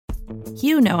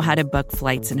You know how to book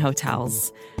flights and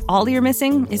hotels. All you're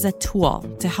missing is a tool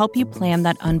to help you plan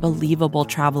that unbelievable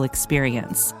travel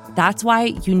experience. That's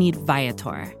why you need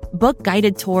Viator. Book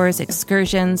guided tours,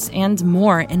 excursions, and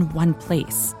more in one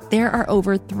place. There are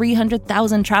over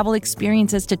 300,000 travel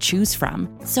experiences to choose from,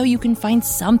 so you can find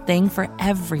something for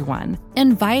everyone.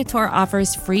 And Viator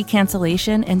offers free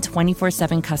cancellation and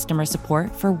 24/7 customer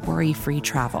support for worry-free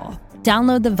travel.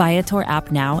 Download the Viator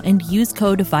app now and use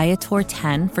code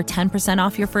Viator10 for 10%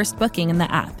 off your first booking in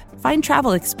the app. Find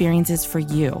travel experiences for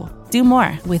you. Do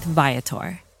more with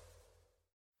Viator.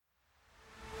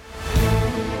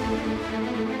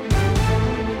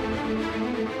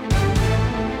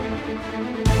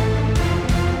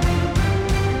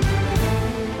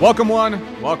 Welcome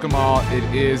one, welcome all. It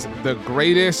is the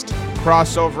greatest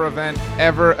crossover event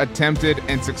ever attempted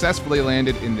and successfully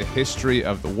landed in the history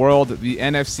of the world. The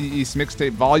NFC East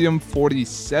Mixtape Volume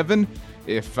 47.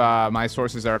 If my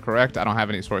sources are correct, I don't have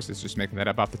any sources, just making that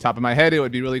up off the top of my head. It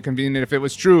would be really convenient if it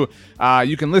was true.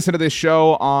 You can listen to this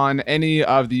show on any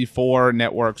of the 4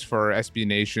 networks for SB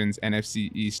Nation's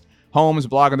NFC East homes: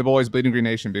 Blogging the Boys, Bleeding Green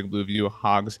Nation, Big Blue View,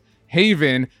 Hogs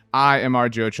Haven. I am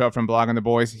RJ Ochoa from Blogging the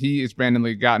Boys. He is Brandon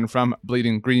Lee Gotten from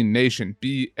Bleeding Green Nation,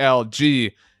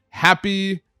 BLG.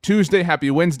 Happy Tuesday,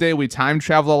 happy Wednesday. We time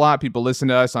travel a lot. People listen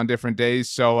to us on different days.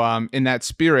 So in that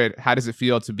spirit, how does it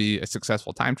feel to be a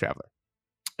successful time traveler?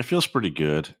 It feels pretty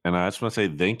good. And I just want to say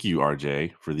thank you,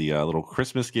 RJ, for the little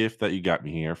Christmas gift that you got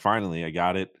me here. Finally, I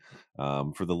got it.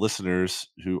 For the listeners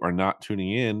who are not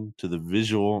tuning in to the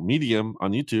visual medium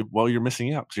on YouTube, well, you're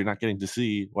missing out because you're not getting to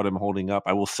see what I'm holding up.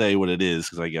 I will say what it is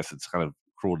because I guess it's kind of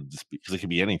cruel to just because it could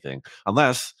be anything,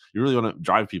 unless you really want to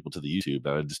drive people to the YouTube.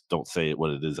 I just don't say it what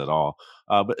it is at all.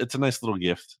 But it's a nice little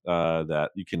gift that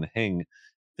you can hang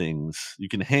things. You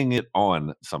can hang it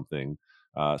on something.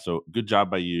 So good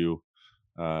job by you.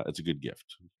 It's a good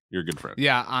gift. You're a good friend.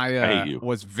 Yeah, I hate you.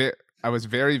 I was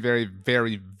very, very,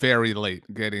 very, very late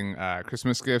getting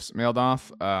Christmas gifts mailed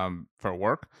off for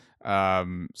work.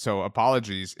 So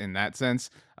apologies in that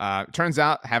sense. Turns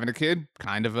out having a kid,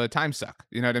 kind of a time suck.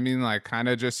 You know what I mean? Like kind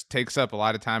of just takes up a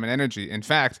lot of time and energy. In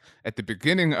fact, at the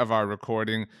beginning of our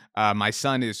recording, my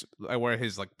son is where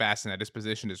his like bassinet, his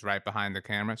position is right behind the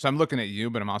camera. So I'm looking at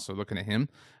you, but I'm also looking at him.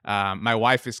 My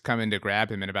wife is coming to grab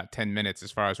him in about 10 minutes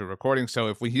as far as we're recording. So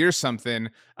if we hear something,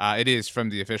 it is from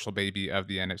the official baby of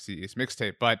the NFC East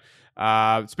Mixtape. But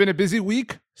it's been a busy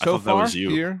week so far that was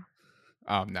you. here.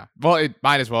 Oh, no. Well, it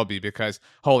might as well be because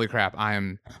holy crap, I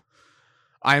am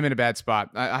in a bad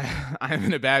spot. I am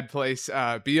in a bad place.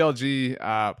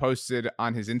 BLG posted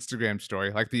on his Instagram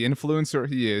story, like the influencer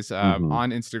he is, on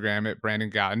Instagram at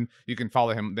Brandon Gotten. You can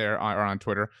follow him there or on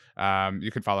Twitter.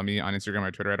 You can follow me on Instagram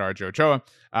or Twitter at RJ Ochoa.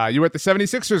 You were at the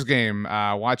 76ers game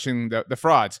watching the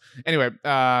frauds. Anyway,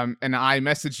 and I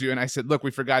messaged you and I said, look,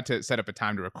 we forgot to set up a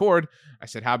time to record. I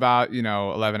said, how about,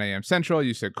 11 a.m. Central?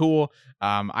 You said, cool.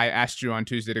 I asked you on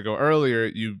Tuesday to go earlier.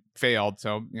 You failed.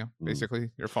 So,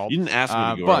 basically your fault. You didn't ask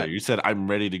me to go earlier. You said, I'm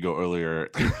ready to go earlier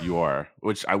if you are,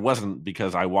 which I wasn't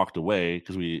because I walked away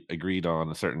because we agreed on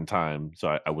a certain time.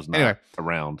 So I was not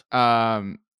around.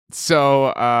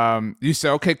 So you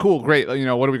said, okay, cool, great. What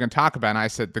are we going to talk about? And I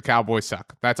said, the Cowboys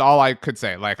suck. That's all I could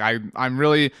say. Like I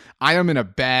am in a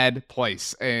bad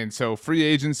place. And so free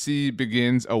agency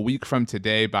begins a week from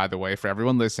today, by the way, for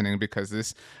everyone listening, because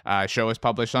this show is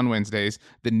published on Wednesdays.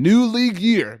 The new league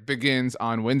year begins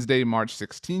on Wednesday, March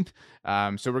 16th.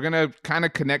 So we're going to kind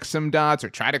of connect some dots or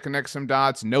try to connect some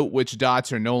dots, note which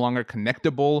dots are no longer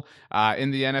connectable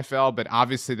in the NFL. But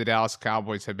obviously the Dallas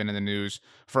Cowboys have been in the news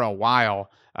for a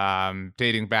while.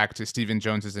 Dating back to Stephen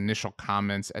Jones's initial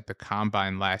comments at the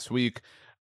Combine last week.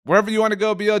 Wherever you want to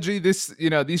go,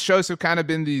 BLG, these shows have kind of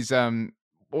been these,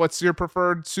 what's your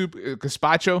preferred soup?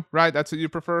 Gazpacho, right? That's what you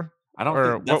prefer? I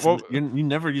don't think you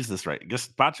never use this right.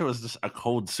 Gazpacho is just a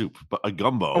cold soup, but a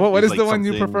gumbo. What is the one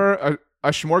you prefer? A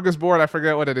smorgasbord? I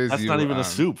forget what it is. That's not even a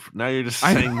soup. Now you're just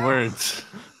saying words.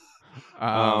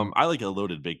 I like a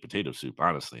loaded baked potato soup,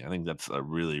 honestly. I think that's a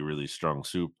really, really strong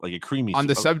soup, like a creamy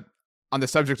soup. On the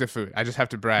subject of food, I just have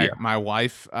to brag. Yeah. My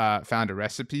wife found a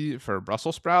recipe for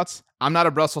Brussels sprouts. I'm not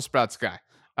a Brussels sprouts guy,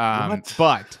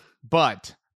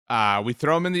 but we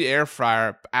throw them in the air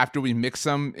fryer after we mix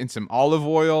them in some olive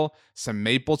oil, some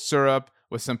maple syrup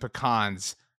with some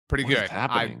pecans. Pretty good. What is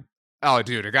happening? Oh,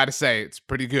 dude, I got to say, it's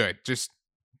pretty good. Just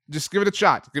give it a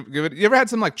shot. Give it. You ever had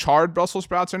some like charred Brussels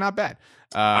sprouts? They're not bad.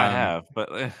 I have, but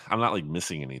I'm not like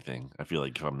missing anything. I feel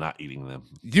like if I'm not eating them.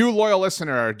 You loyal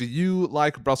listener, do you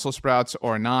like Brussels sprouts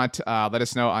or not? Let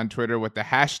us know on Twitter with the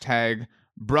hashtag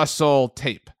Brussels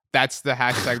tape. That's the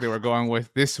hashtag that we're going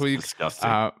with this week.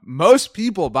 Disgusting. Most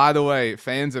people, by the way,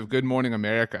 fans of Good Morning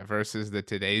America versus the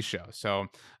Today Show. So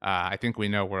I think we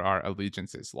know where our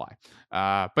allegiances lie.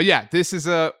 But yeah, this is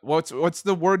what's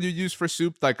the word you use for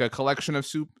soup? Like a collection of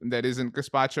soup that isn't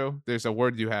gazpacho. There's a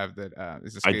word you have that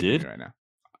is I escaping did. me right now.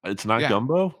 It's not Yeah.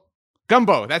 gumbo.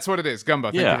 Gumbo. That's what it is. Gumbo.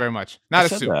 Thank Yeah, you very much. I Not a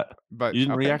said soup, that. but You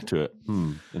didn't okay. react to it.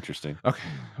 Interesting. Okay,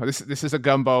 well, this is a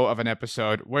gumbo of an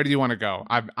episode. Where do you want to go?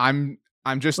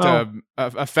 I'm just Well,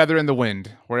 a feather in the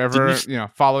wind, wherever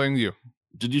following you.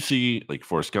 Did you see like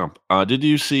Forrest Gump? Did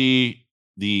you see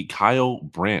the Kyle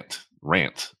Brandt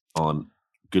rant on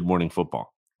Good Morning Football?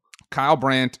 Kyle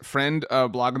Brandt, friend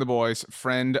of Blogging the Boys,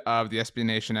 friend of the SB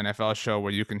Nation NFL show,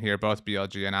 where you can hear both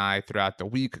BLG and I throughout the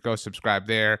week. Go subscribe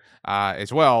there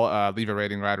as well. Leave a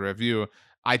rating, write a review.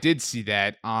 I did see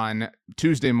that on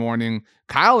Tuesday morning.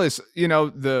 Kyle is,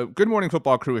 the Good Morning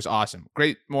Football crew is awesome.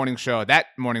 Great morning show. That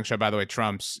morning show, by the way,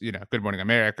 trumps, Good Morning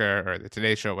America or the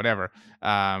Today Show, whatever,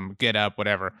 Get Up,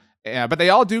 whatever. But they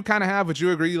all do kind of have, would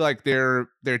you agree, like their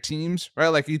teams, right?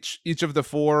 Like each of the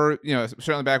four,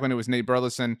 certainly back when it was Nate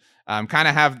Burleson, kind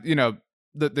of have,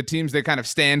 the teams they kind of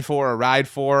stand for or ride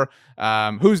for.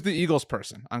 Who's the Eagles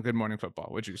person on Good Morning Football,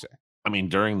 would you say? I mean,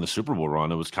 during the Super Bowl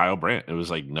run, it was Kyle Brandt. It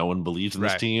was like no one believes in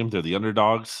this Right. team. They're the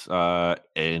underdogs,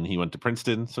 and he went to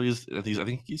Princeton. So I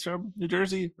think he's from New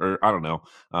Jersey, or I don't know.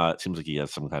 It seems like he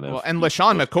has some kind of. Well, and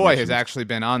LaShawn McCoy has actually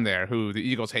been on there, who the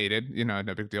Eagles hated. No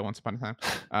big deal. Once upon a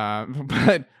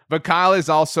time, but Kyle is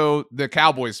also the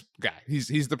Cowboys guy.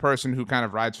 He's the person who kind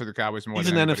of rides for the Cowboys more. He's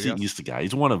than an anybody NFC else. East guy.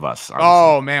 He's one of us. Honestly.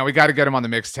 Oh man, we got to get him on the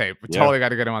mixtape. We Yeah. totally got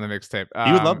to get him on the mixtape.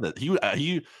 He would love that.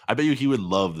 I bet you he would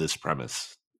love this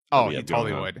premise. Oh, he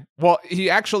totally would. Well, he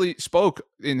actually spoke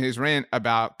in his rant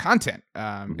about content,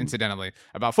 incidentally,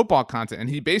 about football content. And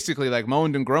he basically like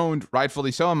moaned and groaned,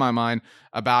 rightfully so in my mind,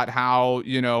 about how,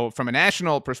 from a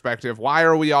national perspective, why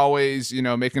are we always,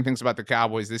 making things about the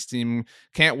Cowboys? This team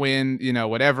can't win,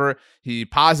 whatever. He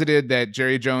posited that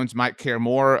Jerry Jones might care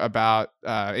more about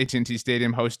AT&T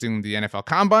Stadium hosting the NFL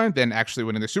Combine than actually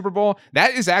winning the Super Bowl.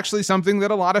 That is actually something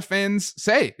that a lot of fans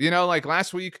say. Like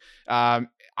last week,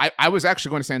 I was actually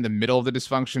going to say in the middle of the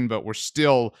dysfunction, but we're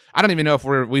still, I don't even know if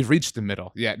we've reached the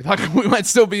middle yet. Like we might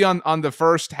still be on the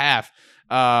first half.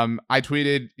 I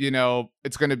tweeted,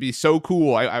 it's going to be so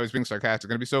cool. I was being sarcastic. It's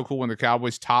going to be so cool when the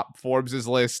Cowboys top Forbes'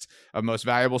 list of most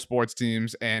valuable sports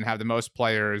teams and have the most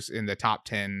players in the top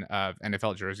 10 of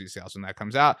NFL jersey sales when that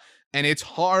comes out. And it's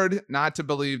hard not to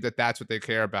believe that that's what they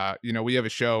care about. We have a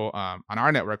show on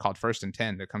our network called First and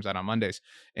 10 that comes out on Mondays.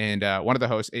 And one of the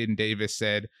hosts, Aiden Davis,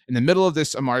 said in the middle of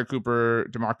this Amari Cooper,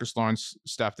 DeMarcus Lawrence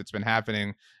stuff that's been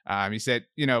happening, he said,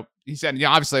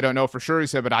 obviously I don't know for sure. He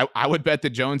said, but I would bet the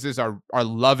Joneses are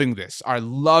loving this, are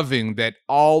loving that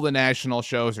all the national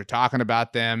shows are talking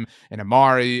about them and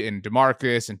Amari and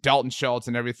DeMarcus and Dalton Schultz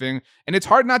and everything. And it's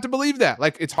hard not to believe that.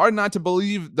 Like, it's hard not to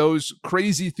believe those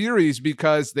crazy theories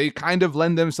because they kind of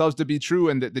lend themselves to be true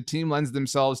and that the team lends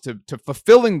themselves to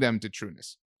fulfilling them to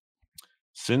trueness.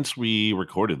 Since we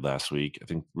recorded last week, I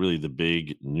think really the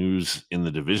big news in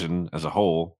the division as a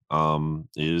whole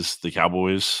is the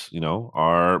Cowboys,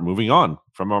 are moving on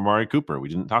from Amari Cooper. We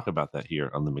didn't talk about that here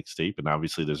on the mixtape. And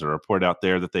obviously there's a report out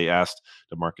there that they asked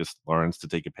DeMarcus Lawrence to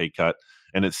take a pay cut.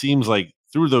 And it seems like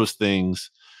through those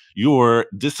things, your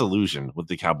disillusion with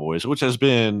the Cowboys, which has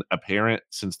been apparent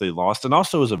since they lost, and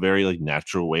also is a very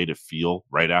natural way to feel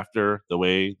right after the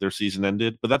way their season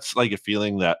ended. But that's like a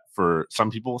feeling that for some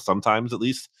people, sometimes at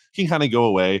least, can kind of go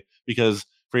away because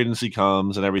free agency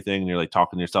comes and everything, and you're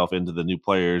talking yourself into the new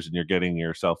players and you're getting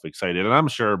yourself excited. And I'm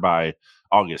sure by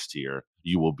August here,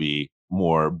 you will be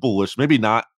more bullish, maybe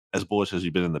not as bullish as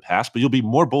you've been in the past, but you'll be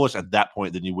more bullish at that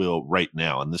point than you will right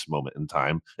now in this moment in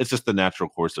time. It's just the natural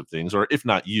course of things, or if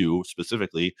not you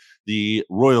specifically, the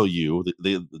royal you,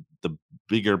 the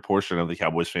bigger portion of the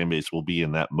Cowboys fan base will be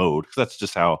in that mode because that's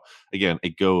just how, again,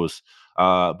 it goes.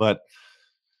 But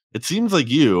it seems like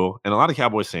you and a lot of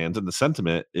Cowboys fans, and the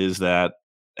sentiment is that,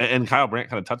 and Kyle Brandt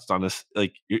kind of touched on this,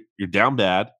 you're down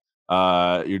bad,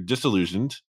 you're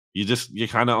disillusioned, you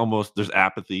kind of almost, there's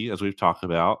apathy as we've talked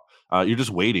about. You're just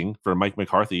waiting for Mike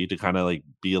McCarthy to kind of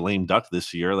be a lame duck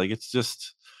this year.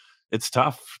 It's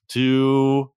tough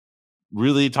to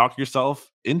really talk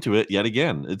yourself into it yet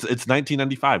again. It's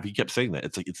 1995. He kept saying that.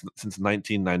 It's since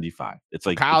 1995. It's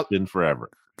Kyle, it's been forever.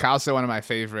 Kyle said one of my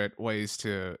favorite ways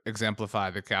to exemplify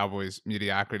the Cowboys'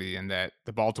 mediocrity, and that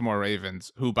the Baltimore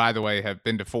Ravens, who, by the way, have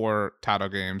been to 4 title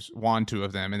games, won 2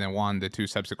 of them, and then won the 2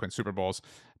 subsequent Super Bowls,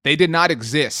 They did not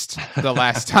exist the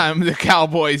last time the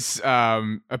Cowboys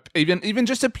even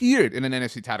just appeared in an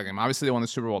NFC title game. Obviously, they won the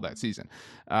Super Bowl that season.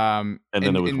 And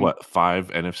then it was what, 5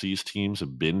 NFC's teams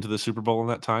have been to the Super Bowl in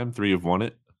that time? 3 have won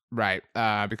it? Right,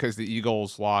 because the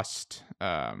Eagles lost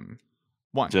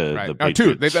one, To right? the Oh,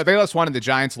 2. Patriots. They lost one, and the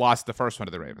Giants lost the first one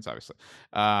to the Ravens, obviously.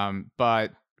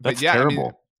 But That's yeah, terrible.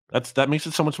 I mean, That makes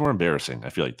it so much more embarrassing. I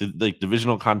feel like the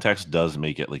divisional context does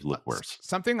make it like look worse.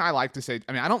 Something I like to say,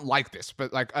 I mean, I don't like this,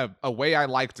 but like a way I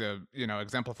like to,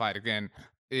 exemplify it again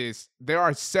is there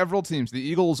are several teams, the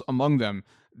Eagles among them,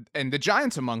 and the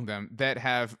Giants among them, that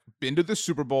have been to the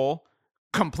Super Bowl,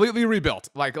 completely rebuilt,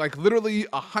 like literally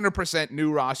 100%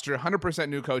 new roster, 100%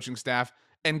 new coaching staff,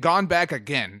 and gone back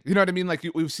again. You know what I mean? Like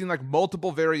we've seen like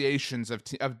multiple variations of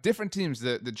different teams.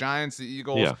 The Giants, the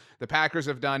Eagles, the Packers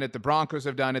have done it. The Broncos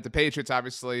have done it. The Patriots,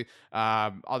 obviously.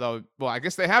 Although, well, I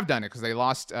guess they have done it because they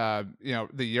lost, the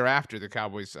year after the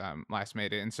Cowboys last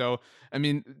made it. And so, I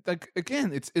mean, like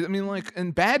again,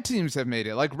 and bad teams have made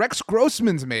it. Like Rex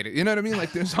Grossman's made it. You know what I mean?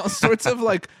 Like there's all sorts of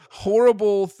like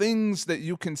horrible things that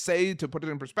you can say to put it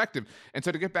in perspective. And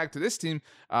so to get back to this team,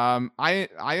 I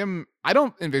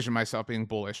don't envision myself being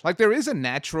bullish. Like there's a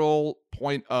natural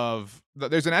point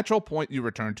you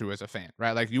return to as a fan,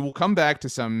 right? Like you will come back to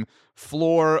some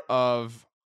floor of,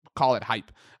 call it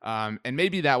hype. And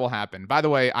maybe that will happen. By the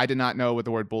way, I did not know what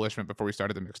the word bullish meant before we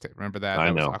started the mixtape. Remember that? I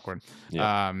that know. was awkward.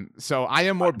 Yeah. So I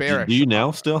am more bearish. Do you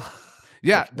now still?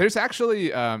 Yeah, there's actually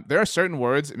there are certain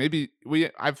words. Maybe we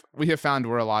have found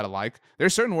we're a lot alike.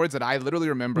 There's certain words that I literally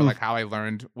remember like how I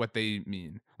learned what they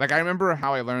mean. Like I remember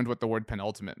how I learned what the word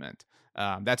penultimate meant.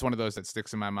 That's one of those that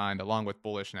sticks in my mind along with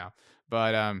bullish now.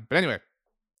 But anyway,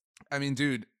 I mean,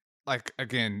 dude, like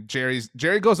again,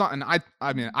 Jerry goes on, and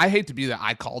I mean, I hate to be the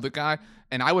I called it guy,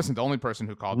 and I wasn't the only person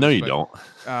who called. No, this, you don't.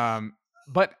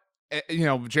 But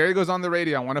Jerry goes on the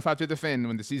radio on 105 through the Fin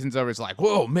when the season's over. It's like,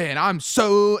 whoa, man, I'm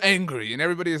so angry. And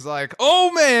everybody is like,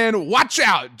 oh, man, watch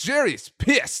out. Jerry's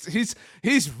pissed. He's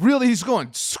going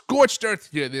scorched earth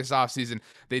here this offseason.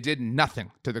 They did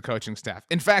nothing to the coaching staff.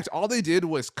 In fact, all they did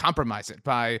was compromise it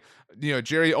by,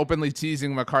 Jerry openly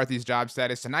teasing McCarthy's job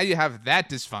status. And now you have that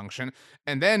dysfunction.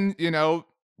 And then,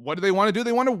 what do they want to do?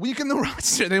 They want to weaken the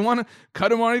roster. They want to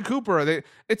cut Amari Cooper.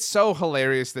 It's so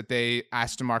hilarious that they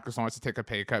asked DeMarcus Lawrence to take a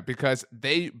pay cut because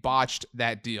they botched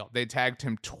that deal. They tagged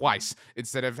him twice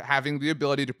instead of having the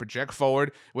ability to project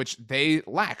forward, which they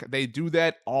lack. They do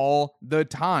that all the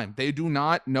time. They do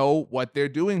not know what they're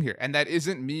doing here. And that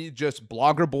isn't me just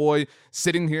blogger boy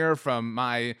sitting here from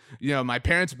my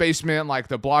parents' basement, like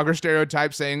the blogger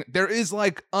stereotype, saying there is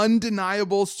like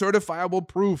undeniable, certifiable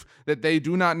proof that they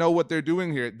do not know what they're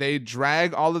doing here. They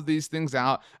drag all of these things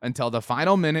out until the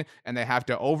final minute, and they have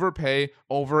to overpay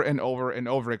over and over and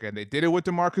over again. They did it with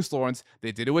DeMarcus Lawrence.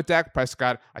 They did it with Dak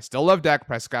Prescott. I still love Dak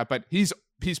Prescott, but he's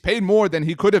paid more than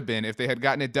he could have been if they had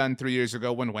gotten it done 3 years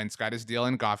ago when Wentz got his deal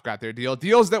and Goff got their deal.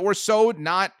 Deals that were so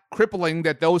not crippling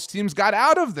that those teams got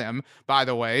out of them, by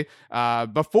the way,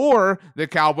 before the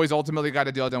Cowboys ultimately got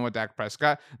a deal done with Dak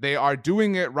Prescott. They are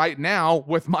doing it right now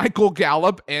with Michael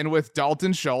Gallup and with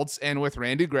Dalton Schultz and with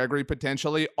Randy Gregory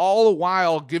potentially, all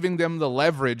while giving them the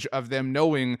leverage of them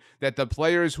knowing that the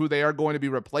players who they are going to be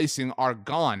replacing are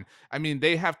gone. I mean,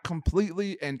 they have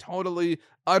completely and totally,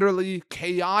 utterly,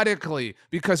 chaotically,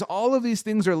 because all of these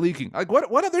things are leaking. Like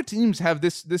what other teams have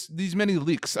these many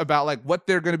leaks about like what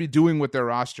they're going to be doing with their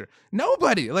roster?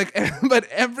 Nobody. But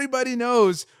everybody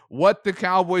knows what the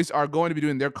Cowboys are going to be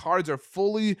doing. Their cards are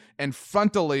fully and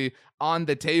frontally on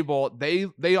the table.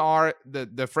 They are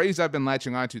the phrase I've been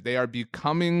latching onto. They are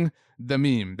becoming the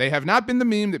meme. They have not been the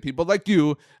meme that people like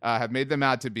you have made them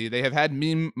out to be. They have had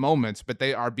meme moments, but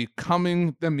they are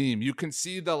becoming the meme. You can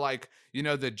see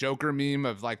the Joker meme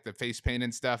of like the face paint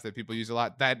and stuff that people use a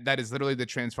lot. That is literally the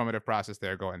transformative process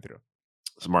they're going through.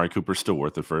 Is Amari Cooper still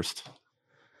worth it first?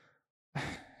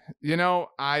 You want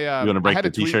to break the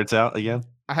t-shirts out again?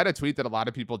 I had a tweet that a lot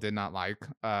of people did not like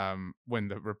when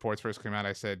the reports first came out.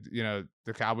 I said,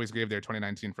 the Cowboys gave their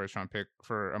 2019 first-round pick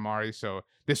for Amari, so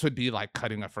this would be like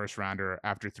cutting a first-rounder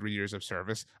after 3 years of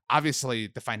service. Obviously,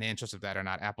 the financials of that are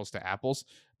not apples to apples,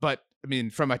 but, I mean,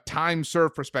 from a time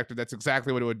served perspective, that's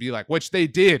exactly what it would be like, which they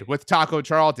did with Taco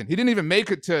Charlton. He didn't even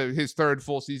make it to his third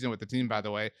full season with the team, by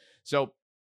the way. So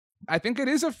I think it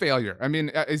is a failure. I mean,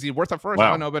 is he worth a first? Wow. I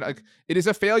don't know, but it is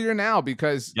a failure now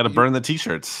because you got to burn the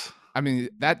t-shirts. I mean,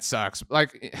 that sucks.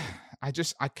 Like,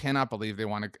 I cannot believe they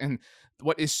want to. And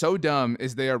what is so dumb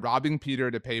is they are robbing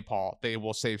Peter to pay Paul. They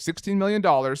will save $16 million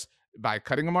by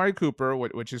cutting Amari Cooper,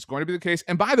 which is going to be the case.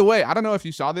 And by the way, I don't know if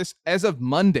you saw this, as of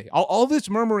Monday, all this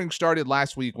murmuring started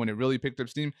last week when it really picked up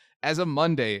steam. As of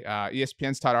Monday,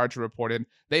 ESPN's Todd Archer reported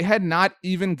they had not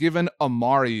even given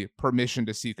Amari permission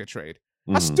to seek a trade.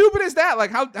 How stupid is that?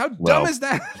 Like, how dumb is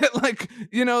that? Like,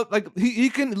 like he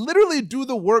can literally do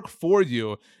the work for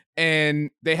you,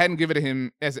 and they hadn't given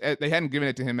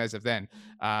it to him as of then.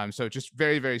 So just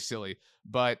very, very silly.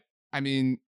 But I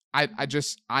mean, they're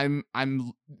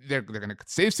going to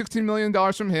save $16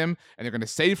 million from him, and they're going to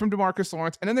save from DeMarcus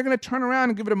Lawrence, and then they're going to turn around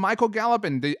and give it to Michael Gallup,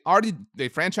 and they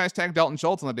franchise tagged Dalton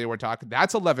Schultz on the day we're talking.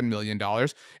 That's $11 million,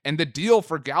 and the deal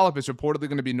for Gallup is reportedly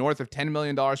going to be north of $10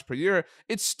 million per year.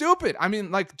 It's stupid. I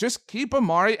mean, like, just keep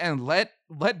Amari and let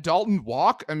Dalton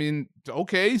walk. I mean,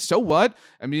 okay, so what?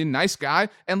 I mean, nice guy.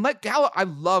 And let Gallup. I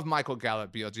love Michael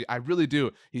Gallup, BLG. I really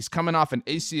do. He's coming off an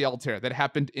ACL tear that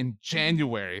happened in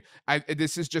January.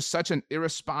 This is just such an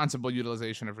irresponsible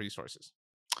utilization of resources.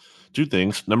 Two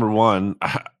things. Number one,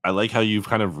 I like how you've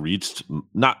kind of reached,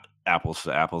 not apples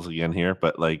to apples again here,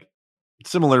 but like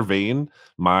similar vein,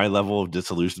 my level of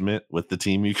disillusionment with the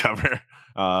team you cover.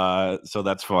 So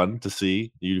that's fun to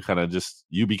see. You kind of just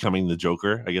you becoming the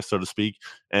Joker, I guess, so to speak.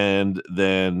 And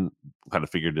then kind of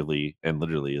figuratively and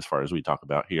literally, as far as we talk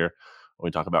about here, when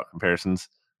we talk about comparisons,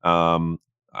 I'm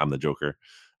the Joker.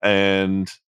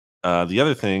 And the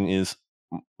other thing is,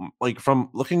 like, from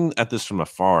looking at this from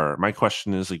afar, my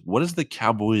question is, like, what is the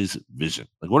Cowboys' vision?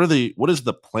 Like, what is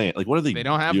the plan? Like, what are they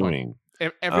don't have doing?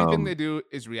 One. Everything they do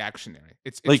is reactionary.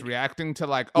 It's like, reacting to,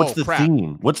 like, what's the crap.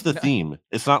 theme? What's the theme?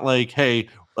 It's not like, hey,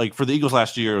 like for the Eagles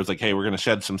last year, it was like, hey, we're going to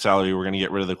shed some salary. We're going to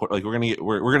get rid of we're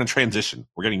going to transition.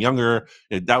 We're getting younger.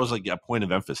 That was like a point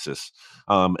of emphasis.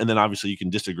 And then obviously you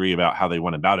can disagree about how they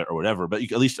went about it or whatever, but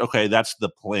at least, okay, that's the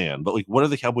plan. But like, what are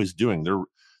the Cowboys doing?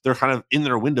 They're kind of in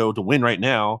their window to win right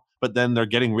now, but then they're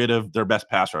getting rid of their best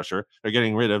pass rusher. They're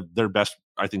getting rid of their best.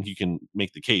 I think you can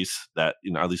make the case that,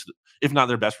 at least if not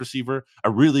their best receiver, a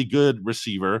really good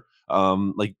receiver.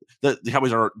 Like the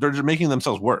Cowboys they're just making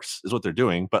themselves worse is what they're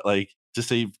doing. But like to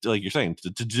save, like you're saying,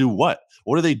 to do what?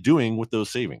 What are they doing with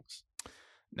those savings?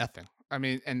 Nothing. I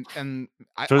mean,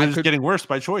 so they're just getting worse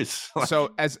by choice.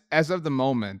 So as of the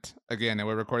moment, again, and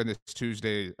we're recording this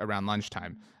Tuesday around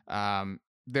lunchtime.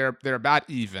 They're about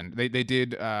even. They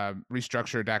did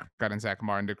restructure Dak Prescott and Zach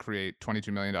Martin to create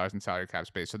 $22 million in salary cap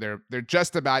space. So they're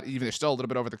just about even. They're still a little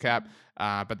bit over the cap,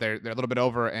 but they're a little bit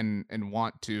over and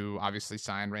want to obviously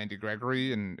sign Randy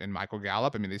Gregory and Michael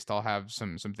Gallup. I mean, they still have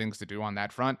some things to do on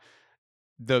that front.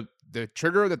 The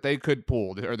trigger that they could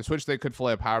pull, or the switch they could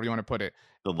flip, however you want to put it,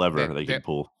 the lever they could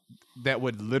pull, that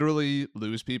would literally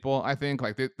lose people. I think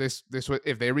like this would,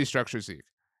 if they restructure Zeke,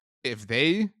 if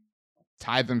they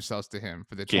tie themselves to him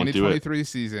for the 2023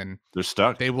 season, they're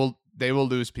stuck. They will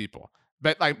lose people.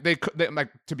 But like they like,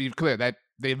 to be clear, that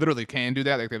they literally can do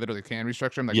that. Like they literally can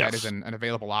restructure him. Like that is an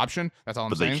available option. That's all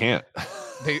I'm saying. But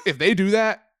they can't. If they do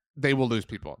that, they will lose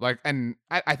people. Like, and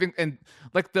I think, and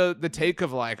like the take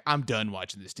of like, I'm done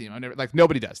watching this team.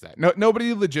 Nobody does that.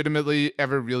 Nobody legitimately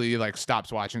ever really like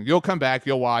stops watching. You'll come back,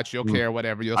 you'll watch, you'll care,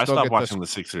 whatever. I stopped watching the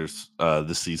Sixers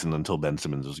this season until Ben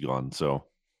Simmons was gone. So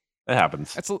it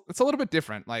happens. It's a little bit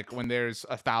different. Like when there's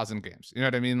 1,000 games, you know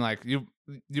what I mean? Like you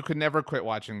could never quit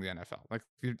watching the NFL. Like,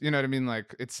 you know what I mean?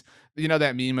 Like it's,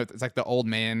 that meme, it's like the old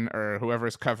man or whoever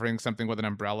is covering something with an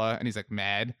umbrella and he's like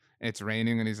mad and it's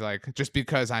raining and he's like, just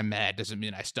because I'm mad doesn't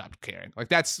mean I stopped caring. Like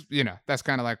that's, that's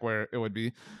kind of like where it would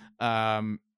be.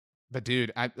 But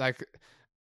dude, I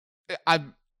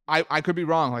could be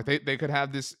wrong. Like they could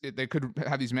have this, they could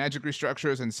have these magic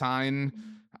restructures and sign,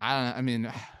 I don't know. I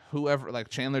mean, whoever, like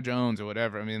Chandler Jones or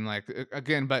whatever. I mean, like,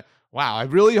 again, but wow, I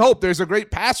really hope there's a great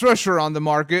pass rusher on the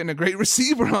market and a great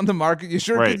receiver on the market. You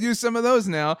sure could use some of those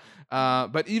now.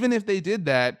 But even if they did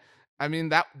that, I mean,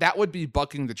 that would be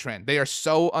bucking the trend. They are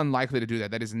so unlikely to do that.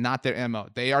 That is not their MO.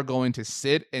 They are going to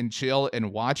sit and chill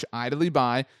and watch idly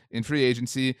by in free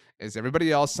agency as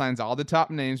everybody else signs all the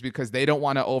top names because they don't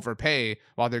want to overpay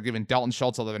while they're giving Dalton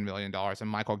Schultz $11 million and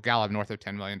Michael Gallup north of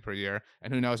 $10 million per year.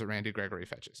 And who knows what Randy Gregory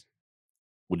fetches.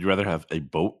 Would you rather have a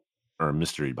boat or a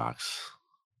mystery box?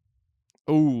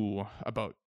 Ooh, a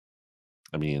boat.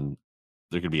 I mean,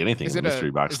 there could be anything in the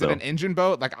mystery box. Is it an engine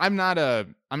boat? Like I'm not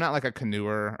like a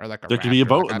canoer or like a. There could be a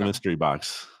boat in the mystery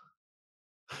box.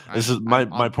 This is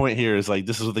my point here. Is like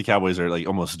this is what the Cowboys are like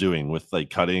almost doing with like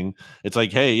cutting. It's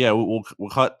like, hey, yeah, we'll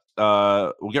cut.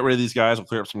 We'll get rid of these guys. We'll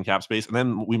clear up some cap space, and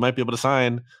then we might be able to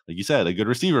sign, like you said, a good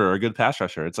receiver or a good pass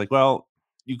rusher. It's like, well,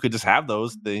 you could just have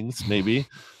those things maybe,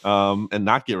 and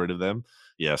not get rid of them.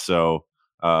 Yeah. So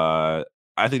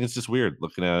I think it's just weird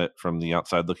looking at it from the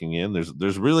outside looking in.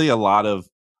 There's really a lot of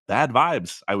bad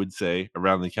vibes, I would say,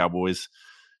 around the Cowboys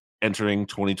entering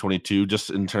 2022, just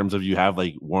in terms of you have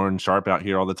like Warren Sharp out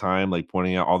here all the time, like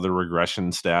pointing out all the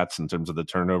regression stats in terms of the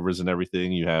turnovers and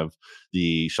everything. You have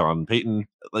the Sean Payton,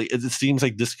 like it seems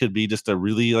like this could be just a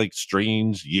really like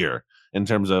strange year in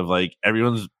terms of like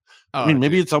everyone's. I mean,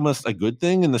 maybe it's almost a good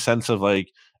thing in the sense of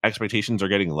like expectations are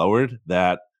getting lowered,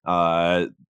 that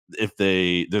if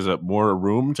there's a more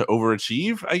room to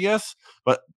overachieve, I guess.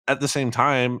 But at the same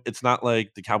time, it's not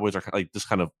like the Cowboys are like this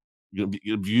kind of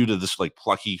viewed as this like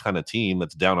plucky kind of team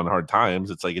that's down on hard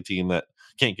times. It's like a team that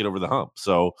can't get over the hump.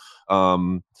 So I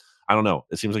don't know.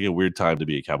 It seems like a weird time to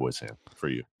be a Cowboys fan for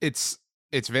you. It's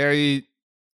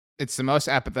the most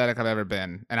apathetic I've ever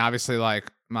been. And obviously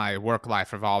like my work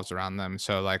life revolves around them.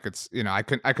 So like it's, I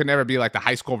could never be like the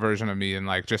high school version of me and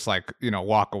like just like,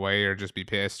 walk away or just be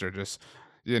pissed or just,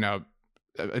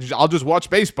 I'll just watch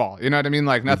baseball. You know what I mean?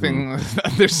 Like nothing,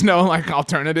 there's no like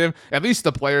alternative. At least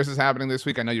the players is happening this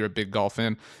week. I know you're a big golf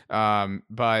fan.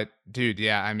 But dude,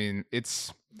 yeah, I mean,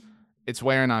 it's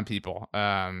wearing on people.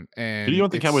 And who do you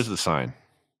want the Cowboys to sign?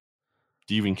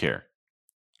 Do you even care?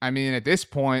 I mean, at this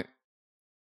point,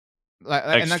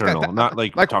 external, not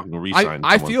like talking re-sign.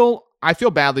 I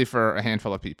feel badly for a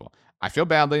handful of people. I feel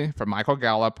badly for Michael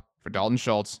Gallup, for Dalton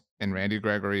Schultz, and Randy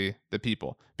Gregory, the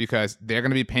people, because they're going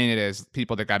to be painted as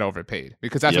people that got overpaid,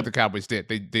 because that's what the Cowboys did.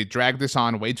 They dragged this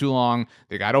on way too long.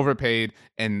 They got overpaid,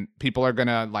 and people are going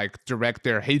to like direct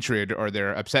their hatred or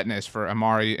their upsetness for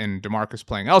Amari and DeMarcus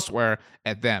playing elsewhere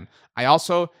at them.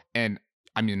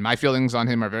 My feelings on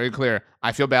him are very clear.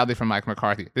 I feel badly for Mike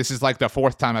McCarthy. This is like the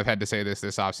fourth time I've had to say this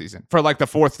offseason for like the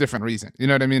fourth different reason. You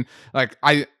know what I mean? Like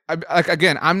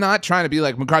again, I'm not trying to be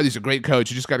like McCarthy's a great coach.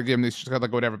 You just got to give him this, just got to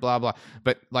like whatever, blah, blah.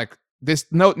 But like this,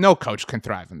 no coach can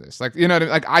thrive in this. Like, you know what I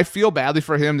mean? Like I feel badly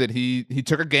for him that he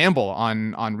took a gamble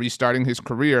on restarting his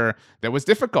career that was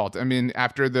difficult. I mean,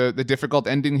 after the difficult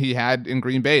ending he had in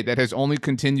Green Bay, that has only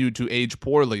continued to age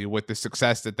poorly with the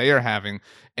success that they are having.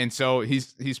 And so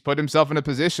he's put himself in a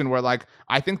position where like,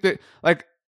 I think that like,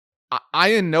 I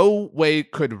in no way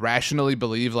could rationally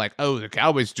believe like, oh, the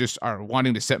Cowboys just are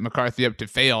wanting to set McCarthy up to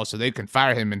fail so they can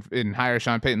fire him and hire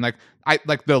Sean Payton. Like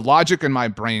the logic in my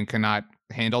brain cannot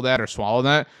handle that or swallow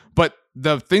that. But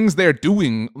the things they're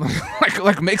doing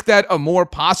like make that a more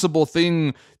possible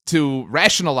thing to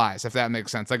rationalize, if that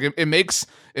makes sense. Like it makes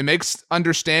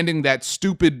understanding that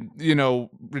stupid,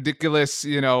 ridiculous,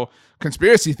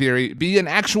 conspiracy theory be an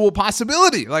actual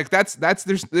possibility. Like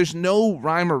there's no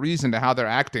rhyme or reason to how they're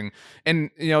acting.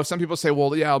 And some people say,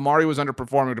 well, yeah, Amari was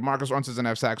underperforming, DeMarcus Lawrence doesn't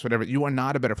have sacks, whatever. You are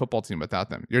not a better football team without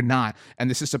them. You're not.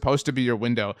 And this is supposed to be your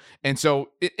window. And so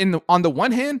on the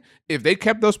one hand, if they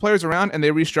kept those players around and they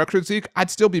restructured Zeke,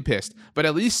 I'd still be pissed. But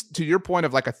at least to your point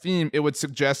of like a theme, it would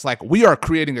suggest like we are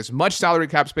creating as much salary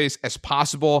cap space as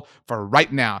possible for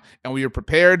right now. And we are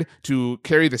prepared to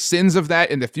carry the sins of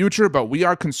that in the future, but we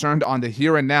are concerned on the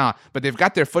here and now. But they've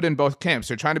got their foot in both camps.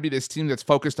 They're trying to be this team that's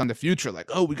focused on the future. Like,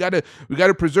 oh, we gotta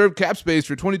preserve cap space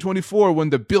for 2024 when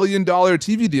the $1 billion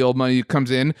TV deal money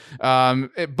comes in.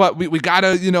 But we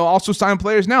gotta, also sign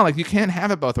players now. Like you can't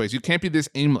have it both ways. You can't be this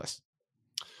aimless.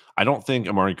 I don't think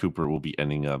Amari Cooper will be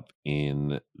ending up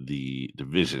in the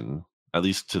division, at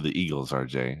least to the Eagles,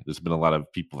 RJ. There's been a lot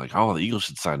of people like, oh, the Eagles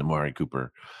should sign Amari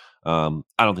Cooper. I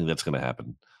don't think that's going to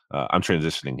happen. I'm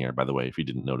transitioning here, by the way, if you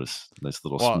didn't notice. Nice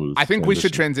little smooth. I think we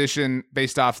should transition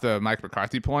based off the Mike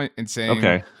McCarthy point and saying,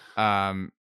 okay.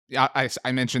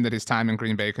 I mentioned that his time in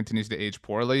Green Bay continues to age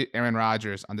poorly. Aaron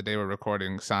Rodgers, on the day we're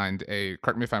recording, signed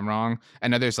correct me if I'm wrong, I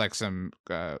know there's like some,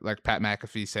 like Pat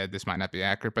McAfee said this might not be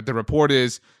accurate, but the report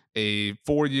is a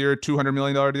 4-year, $200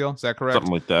 million deal. Is that correct?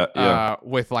 Something like that, yeah.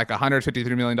 With like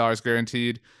 $153 million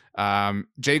guaranteed.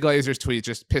 Jay Glazer's tweet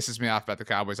just pisses me off about the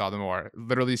Cowboys all the more.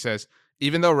 Literally says,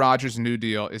 even though Rodgers' new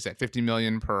deal is at $50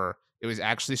 million per, it was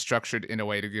actually structured in a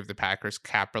way to give the Packers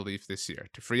cap relief this year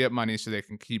to free up money so they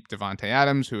can keep Devontae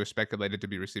Adams, who is speculated to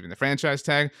be receiving the franchise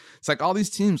tag. It's like all these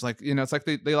teams, like, it's like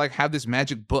they like have this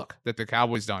magic book that the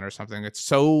Cowboys don't or something. It's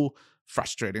so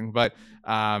frustrating. But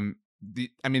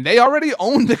they already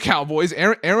own the Cowboys.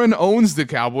 Aaron owns the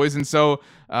Cowboys, and so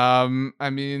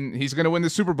he's going to win the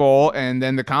Super Bowl, and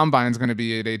then the Combine is going to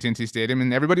be at AT&T Stadium,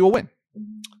 and everybody will win.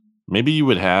 Maybe you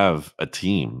would have a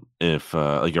team if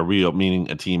like a real, meaning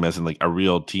a team as in like a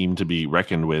real team to be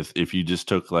reckoned with, if you just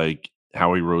took like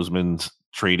Howie Roseman's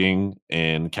trading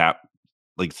and cap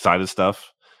like side of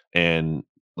stuff and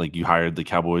like you hired the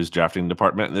Cowboys drafting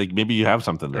department. Like maybe you have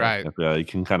something there. Right. If, you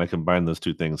can kind of combine those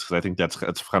two things, because I think that's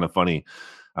kind of funny.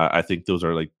 I think those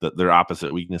are like their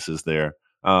opposite weaknesses there.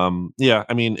 Yeah,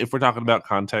 I mean, if we're talking about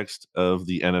context of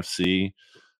the NFC,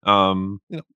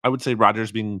 I would say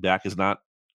Rodgers being back is not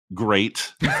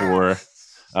great for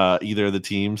either of the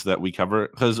teams that we cover,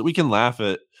 because we can laugh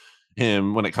at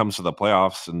him when it comes to the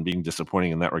playoffs and being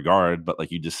disappointing in that regard. But like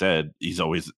you just said, he's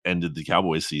always ended the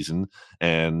Cowboys season,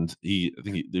 and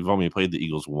they've only played the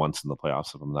Eagles once in the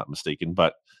playoffs, if I'm not mistaken.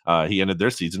 But he ended their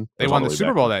season. They won the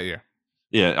Super Bowl that year.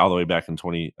 Yeah, all the way back in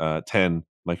 2010.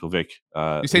 Michael Vick.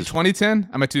 You say 2010?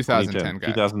 I'm a 2010 guy.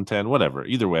 2010, whatever.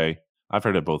 Either way, I've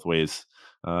heard it both ways.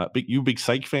 Big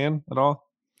Psych fan at all?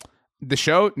 The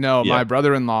show? No, my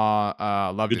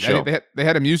brother-in-law loved Good it. show. They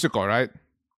had a musical, right?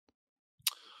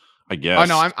 I guess. Oh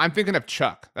no, I'm thinking of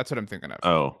Chuck. That's what I'm thinking of.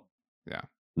 Oh, yeah.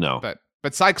 No,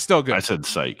 but Psych's still good. I said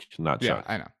Psych, not Chuck.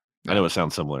 Yeah, I know. I know it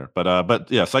sounds similar, but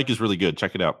yeah, Psych is really good.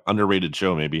 Check it out. Underrated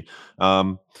show, maybe.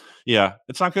 Yeah,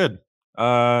 it's not good.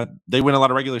 They win a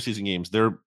lot of regular season games.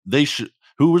 They should.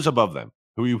 Who was above them?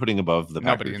 Who are you putting above the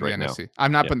Packers Nobody in the NFC. Now?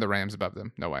 I'm not putting the Rams above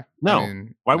them. No way. No.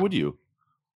 Why would you?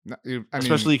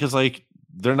 Especially because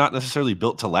they're not necessarily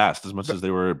built to last as much as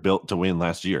they were built to win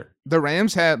last year. The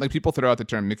Rams had people throw out the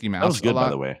term Mickey Mouse. That was good, a lot. by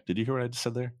the way. Did you hear what I just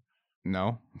said there?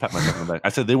 No. Pat myself on the back. I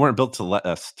said they weren't built to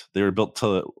last. They weren't built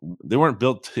to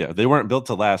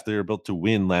last. They were built to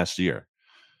win last year.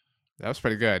 That was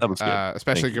pretty good. That was good.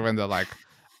 Especially given the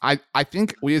I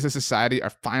think we as a society are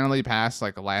finally past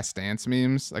Last Dance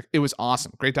memes. It was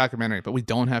awesome, great documentary, but we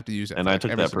don't have to use it. And I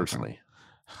took that personally.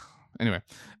 Anyway,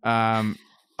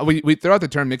 we throw out the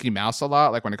term Mickey Mouse a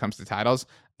lot, when it comes to titles.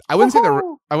 I wouldn't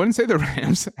say the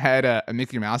Rams had a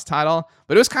Mickey Mouse title,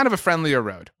 but it was kind of a friendlier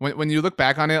road. When you look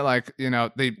back on it,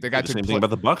 they got the same thing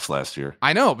about the Bucs last year.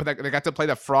 I know, but they got to play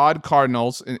the fraud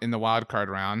Cardinals in the wild card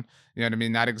round. You know what I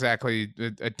mean? Not exactly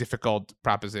a difficult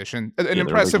proposition. An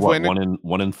impressive win.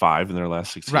 1-5 in their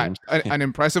last 6 games. Right, an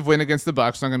impressive win against the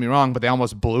Bucs. Don't get me wrong, but they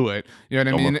almost blew it. You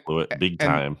know what I mean? Blew it big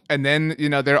time. And then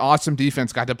their awesome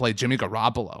defense got to play Jimmy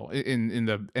Garoppolo in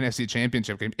the NFC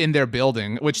Championship game in their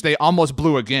building, which they almost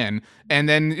blew again. And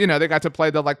then they got to play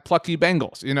the plucky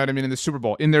Bengals. You know what I mean? In the Super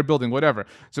Bowl in their building, whatever.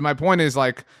 So my point is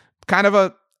kind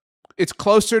of it's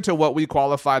closer to what we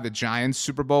qualify the Giants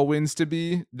Super Bowl wins to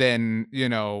be than,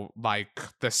 the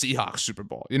Seahawks Super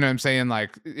Bowl. You know what I'm saying?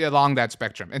 Along that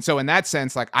spectrum. And so in that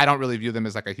sense, I don't really view them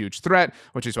as a huge threat,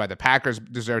 which is why the Packers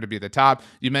deserve to be at the top.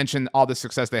 You mentioned all the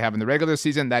success they have in the regular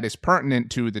season. That is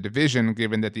pertinent to the division,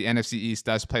 given that the NFC East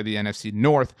does play the NFC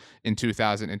North in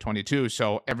 2022.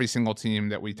 So every single team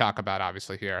that we talk about,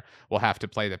 obviously here, will have to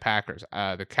play the Packers.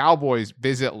 The Cowboys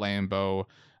visit Lambeau.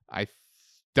 I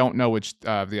don't know which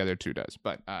of the other two does,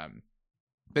 but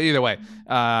either way,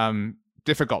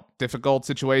 difficult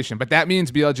situation. But that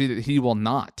means, BLG, that he will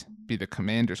not be the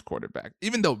Commanders quarterback,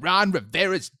 even though Ron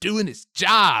Rivera's doing his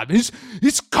job. He's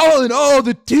calling all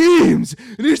the teams,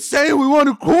 and he's saying we want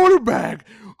a quarterback.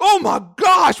 Oh my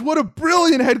gosh, what a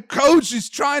brilliant head coach. He's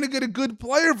trying to get a good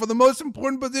player for the most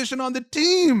important position on the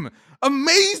team.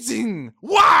 Amazing.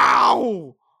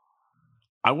 Wow.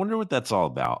 I wonder what that's all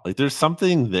about. There's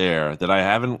something there that I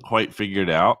haven't quite figured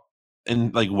out,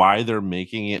 and why they're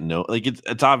making it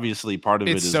it's obviously part of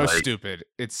it is so stupid.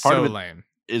 It's so lame.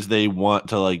 Is they want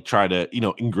to try to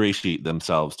ingratiate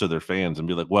themselves to their fans and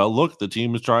be well, look, the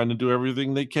team is trying to do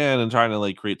everything they can and trying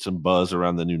to create some buzz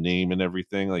around the new name and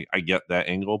everything. I get that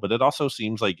angle, but it also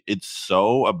seems like it's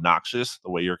so obnoxious the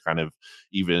way you're kind of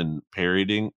even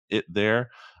parodying it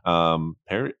there. It's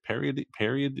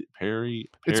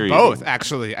both,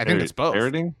 actually. I think it's both.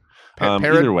 Parroting?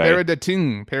 Either way.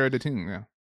 Parodying,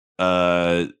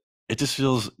 yeah. It just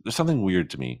feels there's something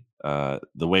weird to me,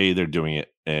 the way they're doing it.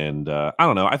 And I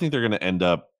don't know. I think they're going to end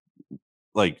up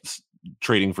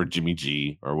trading for Jimmy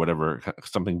G or whatever,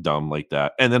 something dumb like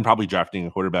that. And then probably drafting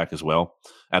a quarterback as well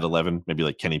at 11.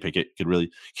 Maybe Kenny Pickett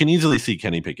can easily see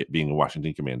Kenny Pickett being a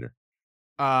Washington Commander.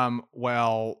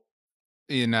 Well,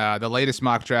 in the latest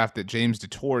mock draft that James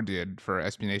Detour did for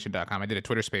SBNation.com, I did a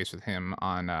Twitter space with him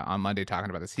on Monday talking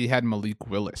about this. He had Malik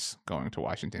Willis going to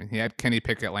Washington. He had Kenny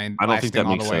Pickett lasting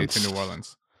all the way to New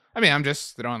Orleans. I mean, I'm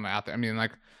just throwing that out there. I mean, I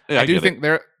do think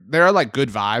there are good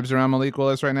vibes around Malik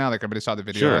Willis right now. Everybody saw the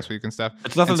video last week and stuff.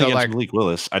 It's nothing against Malik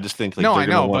Willis. I just think they're going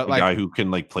to want a guy who can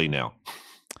play now.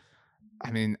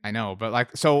 I mean, I know, but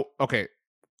okay.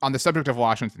 On the subject of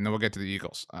Washington, then we'll get to the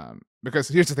Eagles. Because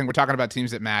here's the thing, we're talking about teams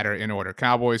that matter in order: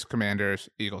 Cowboys, Commanders,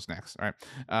 Eagles next. All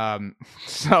right.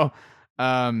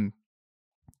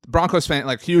 Broncos fan,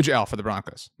 huge L for the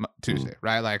Broncos Tuesday,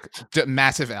 right?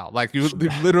 Massive L. You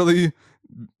literally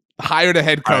hired a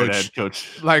head coach.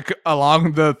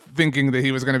 Along the thinking that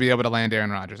he was going to be able to land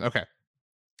Aaron Rodgers. Okay.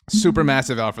 Super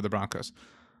massive L for the Broncos.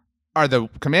 Are the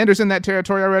Commanders in that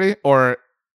territory already, or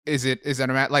is it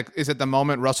the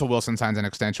moment Russell Wilson signs an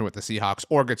extension with the Seahawks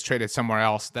or gets traded somewhere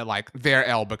else that like their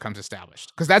L becomes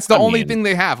established? Because that's the only thing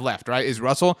they have left, right? Is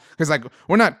Russell? Because like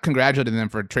we're not congratulating them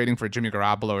for trading for Jimmy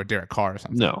Garoppolo or Derek Carr or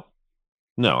something.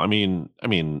 No. I mean,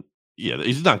 yeah,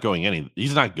 he's not going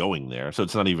there. So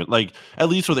it's not even like, at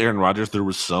least with Aaron Rodgers, there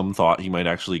was some thought he might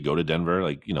actually go to Denver.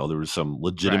 Like, there was some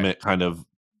legitimate kind of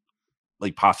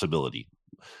like possibility.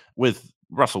 With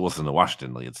Russell Wilson to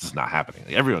Washington, like, it's just not happening.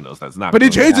 Like, everyone knows that's not. But he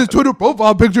changed his Twitter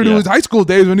profile picture to his high school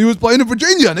days when he was playing in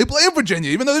Virginia. And they play in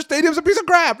Virginia, even though the stadium's a piece of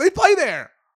crap. They play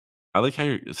there. I like how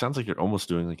it sounds like you're almost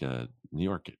doing like a New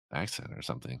York accent or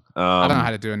something. I don't know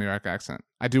how to do a New York accent.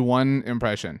 I do one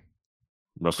impression.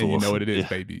 Russell and you Wilson. know what it is,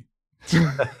 baby.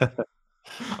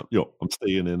 I'm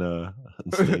staying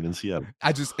in Seattle.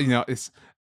 I just, it's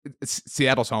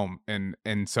Seattle's home, and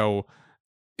so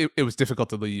it was difficult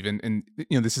to leave, and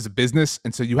this is a business,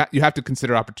 and so you have to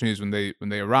consider opportunities when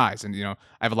they arise, and I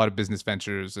have a lot of business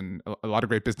ventures and a lot of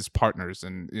great business partners,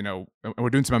 and we're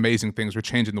doing some amazing things. We're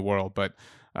changing the world, but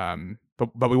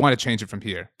we want to change it from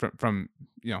here, from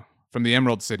the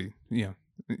Emerald City.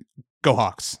 Go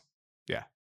Hawks! Yeah,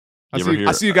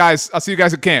 I'll see you guys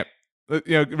at camp.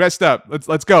 Rest up.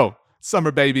 Let's go.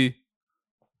 Summer, baby.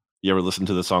 You ever listen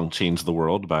to the song "Change the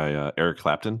World" by Eric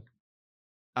Clapton?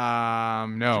 No.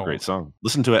 It's a great song.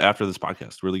 Listen to it after this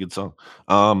podcast. Really good song.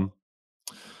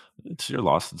 It's your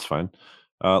loss. It's fine.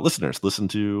 Listeners, listen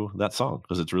to that song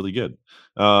because it's really good.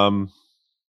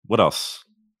 What else?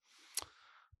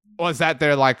 Well, is that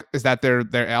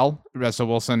their L? Russell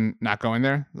Wilson not going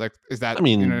there? Like, is that? I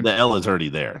mean, the L is already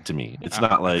there to me. It's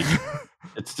not like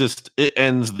it's just it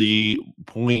ends the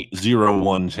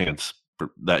 0.01 chance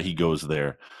that he goes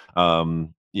there.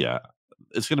 Yeah.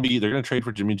 It's going to be, they're going to trade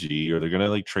for Jimmy G, or they're going to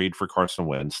like trade for Carson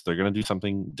Wentz. They're going to do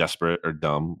something desperate or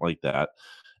dumb like that.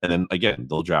 And then again,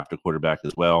 they'll draft a quarterback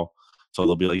as well. So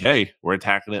they'll be like, hey, we're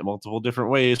attacking it multiple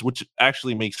different ways, which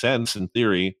actually makes sense in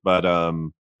theory, but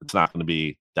it's not going to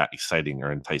be that exciting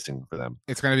or enticing for them.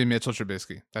 It's going to be Mitchell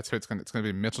Trubisky. That's who it's going to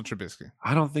be. Mitchell Trubisky.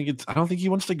 I don't think he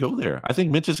wants to go there. I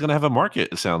think Mitch is going to have a market.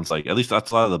 It sounds like, at least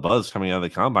that's a lot of the buzz coming out of the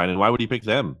combine. And why would he pick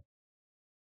them?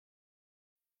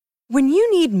 When you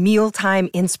need mealtime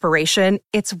inspiration,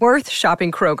 it's worth shopping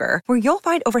Kroger, where you'll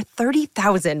find over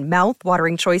 30,000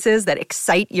 mouth-watering choices that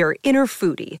excite your inner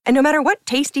foodie. And no matter what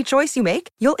tasty choice you make,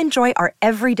 you'll enjoy our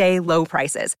everyday low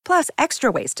prices, plus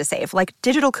extra ways to save, like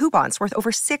digital coupons worth over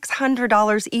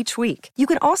 $600 each week. You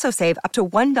can also save up to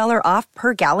 $1 off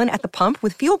per gallon at the pump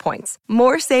with fuel points.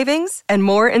 More savings and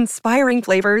more inspiring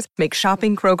flavors make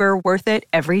shopping Kroger worth it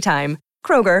every time.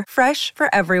 Kroger, fresh for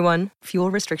everyone.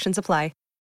 Fuel restrictions apply.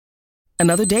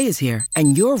 Another day is here,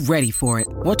 and you're ready for it.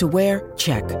 What to wear?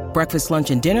 Check. Breakfast, lunch,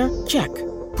 and dinner? Check.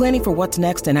 Planning for what's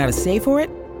next and how to save for it?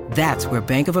 That's where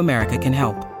Bank of America can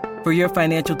help. For your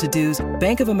financial to-dos,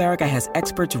 Bank of America has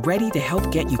experts ready to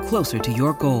help get you closer to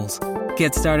your goals.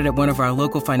 Get started at one of our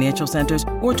local financial centers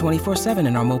or 24/7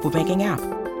 in our mobile banking app.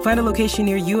 Find a location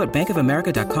near you at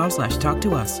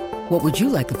bankofamerica.com/talktous. What would you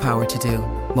like the power to do?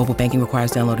 Mobile banking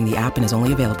requires downloading the app and is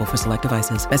only available for select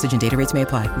devices. Message and data rates may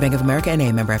apply. Bank of America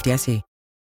N.A., member FDIC.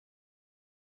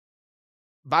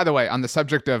 By the way, on the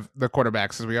subject of the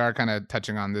quarterbacks, as we are kind of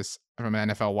touching on this from an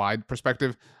NFL-wide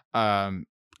perspective,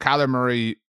 Kyler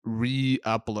Murray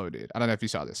re-uploaded, I don't know if you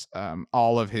saw this,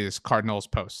 all of his Cardinals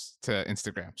posts to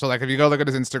Instagram. So, like, if you go look at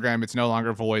his Instagram, it's no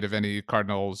longer void of any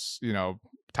Cardinals,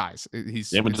 ties. He's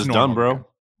just done, bro. Again.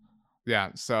 Yeah.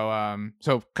 So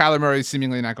Kyler Murray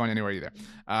seemingly not going anywhere either.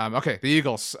 Okay. The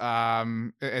Eagles,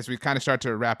 as we kind of start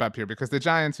to wrap up here, because the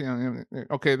Giants,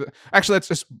 okay. Actually, let's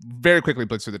just very quickly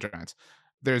blitz through the Giants.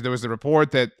 There was the report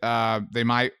that they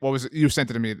might, what was it? You sent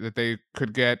it to me, that they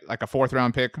could get like a 4th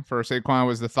round pick for Saquon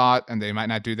was the thought, and they might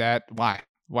not do that. Why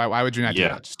would you not do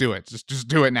that? Just do it. Just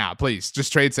do it now, please.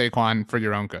 Just trade Saquon for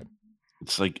your own good.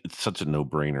 It's such a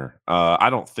no-brainer. I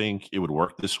don't think it would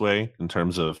work this way in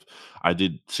terms of, I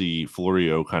did see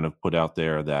Florio kind of put out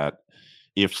there that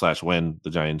if/when the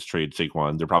Giants trade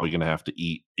Saquon, they're probably going to have to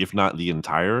eat, if not the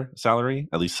entire salary,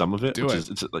 at least some of it.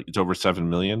 It's over $7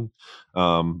 million.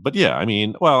 But yeah, I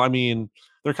mean,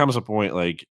 there comes a point,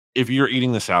 like, if you're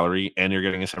eating the salary and you're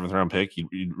getting a 7th round pick,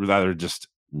 you'd rather just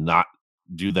not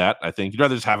do that. I think you'd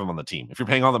rather just have him on the team. If you're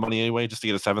paying all the money anyway, just to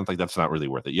get a 7th, like, that's not really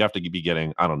worth it. You have to be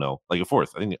getting, I don't know, like a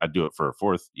 4th. I think I'd do it for a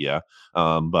 4th. Yeah.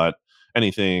 But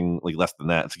anything like less than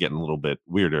that, it's getting a little bit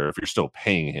weirder if you're still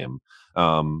paying him.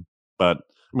 But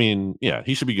I mean, yeah,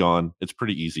 he should be gone. It's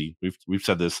pretty easy. We've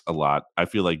said this a lot. I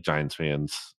feel like Giants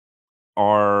fans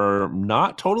are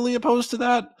not totally opposed to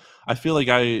that. I feel like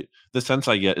the sense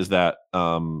I get is that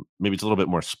maybe it's a little bit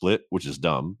more split, which is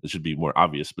dumb. It should be more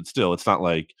obvious, but still, it's not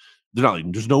like they're not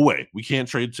like, there's no way we can't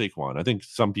trade Saquon. I think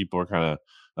some people are kind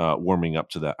of warming up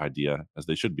to that idea, as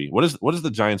they should be. What is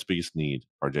the Giants' biggest need,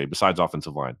 RJ, besides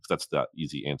offensive line? Because that's the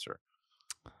easy answer.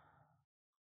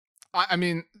 I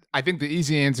mean, I think the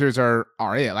easy answers are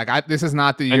it. Like, this is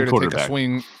not the year to take a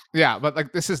swing. Yeah, but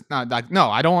like, this is not like, no,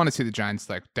 I don't want to see the Giants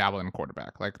like dabble in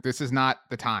quarterback. Like, this is not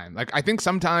the time. Like, I think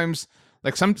sometimes,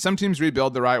 like some teams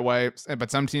rebuild the right way, but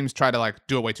some teams try to like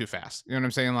do it way too fast. You know what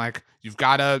I'm saying? Like, you've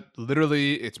got to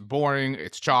literally, it's boring,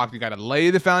 it's chalk. You got to lay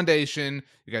the foundation.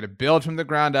 You got to build from the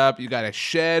ground up. You got to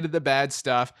shed the bad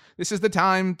stuff. This is the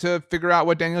time to figure out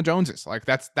what Daniel Jones is. Like,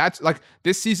 that's like,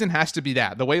 this season has to be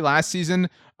that. The way last season,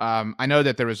 I know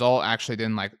that the result actually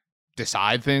didn't like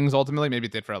decide things ultimately. Maybe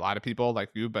it did for a lot of people like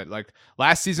you, but like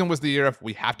last season was the year of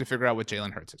we have to figure out what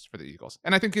Jalen Hurts is for the Eagles.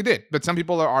 And I think he did, but some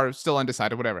people are still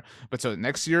undecided, whatever. But so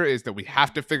next year is that we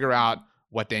have to figure out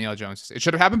what Daniel Jones is. It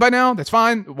should have happened by now. That's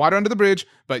fine. Water under the bridge,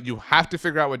 but you have to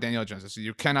figure out what Daniel Jones is. So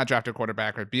you cannot draft a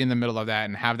quarterback or be in the middle of that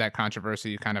and have that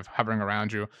controversy kind of hovering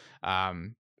around you.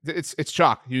 It's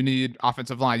chalk. You need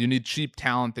offensive line. You need cheap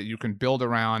talent that you can build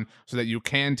around so that you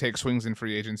can take swings in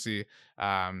free agency.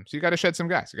 So you got to shed some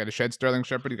guys. You got to shed Sterling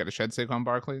Shepard. You got to shed Saquon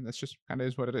Barkley. That's just kind of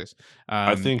is what it is.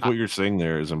 I think what you're saying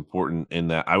there is important in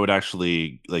that I would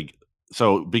actually like,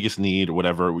 so biggest need or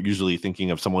whatever, we're usually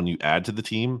thinking of someone you add to the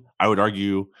team. I would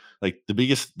argue like the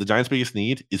Giants' biggest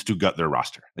need is to gut their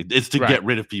roster. Like it's to get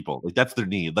rid of people. Like that's their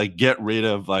need. Like get rid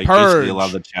of like basically a lot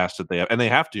of the cash that they have. And they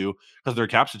have to because their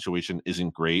cap situation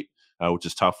isn't great, which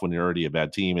is tough when you're already a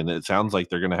bad team. And it sounds like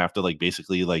they're going to have to like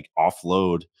basically like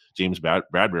offload James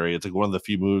Bradbury. It's like one of the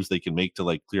few moves they can make to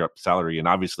like clear up salary. And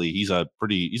obviously he's a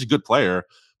good player,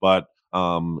 but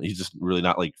he's just really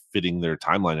not like fitting their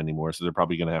timeline anymore. So they're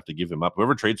probably going to have to give him up.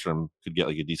 Whoever trades for him could get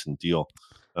like a decent deal.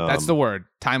 That's the word,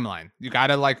 timeline. You got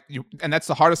to like and that's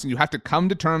the hardest thing. You have to come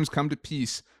to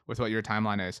peace with what your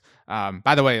timeline is.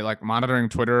 By the way, like monitoring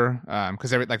Twitter,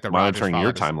 because like the monitoring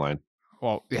your timeline.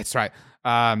 Well, that's right.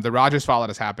 The Rodgers fallout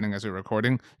is happening as we're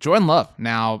recording. Jordan Love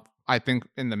now, I think,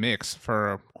 in the mix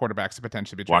for quarterbacks to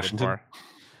potentially be traded for.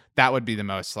 That would be the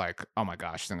most like, oh my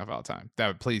gosh, thing of all time. That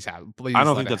would please. I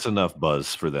don't think that's enough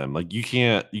buzz for them. Like you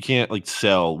can't like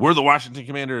sell. We're the Washington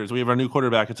Commanders. We have our new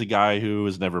quarterback. It's a guy who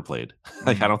has never played.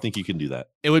 Like I don't think you can do that.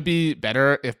 It would be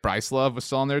better if Bryce Love was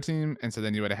still on their team, and so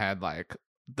then you would have had like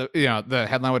the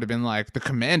headline would have been like the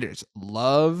Commanders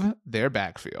love their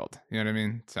backfield. You know what I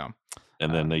mean? So.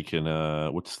 And then they can.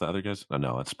 What's the other guys? Oh,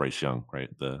 no, that's Bryce Young, right?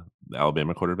 The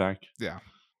Alabama quarterback. Yeah.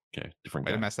 Okay, different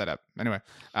guy. Way to mess that up. Anyway,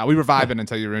 we were vibing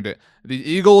until you ruined it. The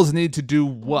Eagles need to do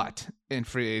what in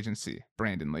free agency,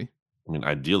 Brandon Lee? I mean,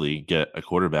 ideally, get a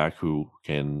quarterback who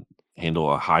can handle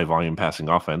a high volume passing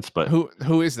offense. But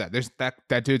who is that? There's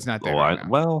that dude's not there.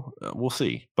 We'll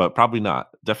see, but probably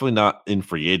not. Definitely not in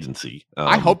free agency.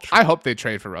 I hope they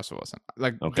trade for Russell Wilson.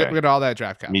 Like get rid of all that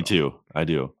draft capital. Me too. I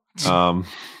do.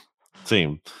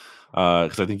 Same.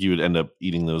 Because I think you would end up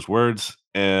eating those words.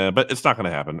 But it's not going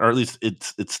to happen, or at least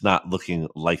it's not looking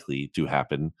likely to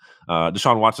happen.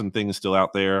 Deshaun Watson thing is still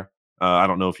out there. I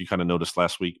don't know if you kind of noticed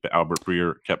last week, but Albert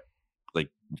Breer kept like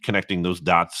connecting those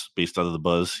dots based on the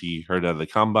buzz he heard out of the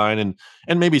combine,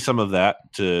 and maybe some of that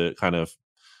to kind of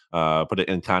put it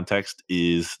in context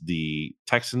is the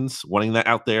Texans wanting that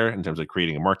out there in terms of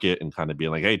creating a market and kind of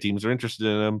being like, hey, teams are interested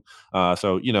in him.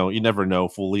 So, you never know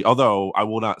fully. Although I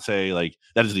will not say like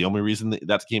that is the only reason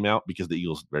that came out, because the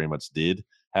Eagles very much did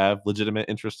have legitimate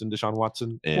interest in Deshaun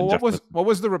Watson. And what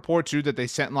was the report too that they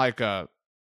sent like a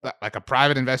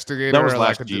private investigator? That was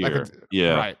last year.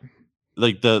 Yeah. Right.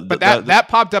 Like that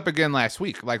popped up again last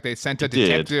week. Like they sent a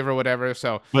detective or whatever.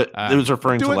 So, but it was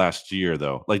referring to last year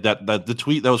though. Like that the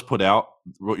tweet that was put out,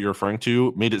 what you're referring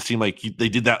to, made it seem like they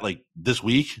did that like this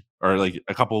week or like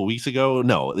a couple of weeks ago.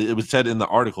 No, it was said in the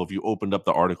article. If you opened up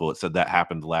the article, it said that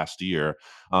happened last year.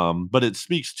 But it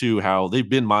speaks to how they've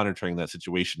been monitoring that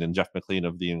situation. And Jeff McLean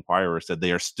of the Inquirer said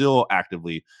they are still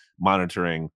actively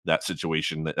monitoring that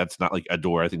situation. That's not like a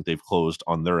door I think they've closed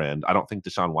on their end. I don't think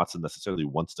Deshaun Watson necessarily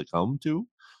wants to come to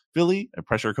Philly, a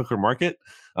pressure cooker market.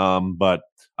 But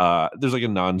there's like a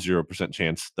 0%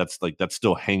 chance that's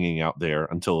still hanging out there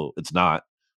until it's not,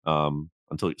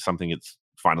 until something gets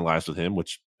finalized with him,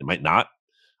 which it might not.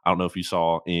 I don't know if you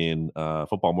saw in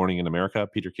Football Morning in America,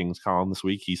 Peter King's column this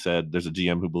week, he said there's a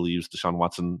GM who believes Deshaun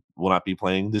Watson will not be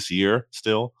playing this year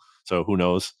still. So who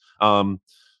knows?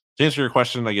 To answer your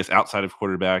question, I guess outside of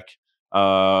quarterback,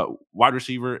 wide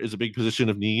receiver is a big position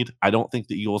of need. I don't think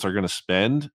the Eagles are going to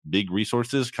spend big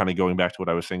resources, kind of going back to what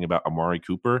I was saying about Amari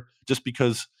Cooper, just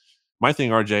because my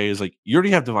thing, RJ, is like you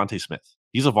already have Devontae Smith.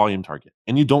 He's a volume target,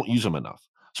 and you don't use him enough.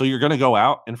 So you're going to go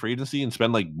out in free agency and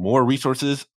spend like more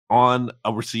resources on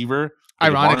a receiver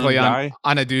Ironically,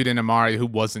 on a dude in Amari who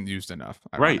wasn't used enough.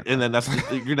 Right, and then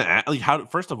you're gonna like how.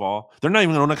 First of all, they're not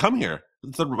even going to come here.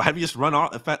 It's the heaviest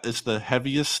runoff. It's the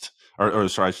heaviest, or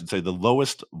sorry, I should say the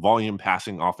lowest volume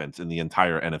passing offense in the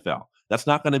entire NFL. That's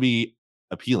not going to be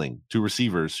appealing to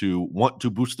receivers who want to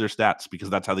boost their stats because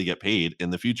that's how they get paid in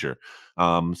the future.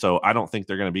 So I don't think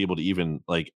they're going to be able to even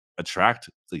like attract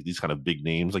like these kind of big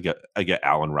names. I get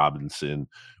Allen Robinson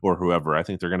or whoever. I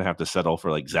think they're going to have to settle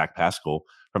for like Zach Pascal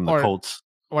from the Colts.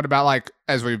 What about like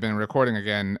as we've been recording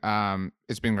again?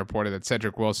 It's being reported that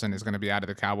Cedric Wilson is going to be out of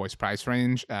the Cowboys' price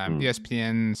range.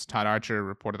 ESPN's Todd Archer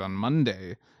reported on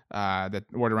Monday that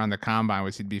word around the combine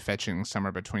was he'd be fetching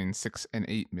somewhere between $6 and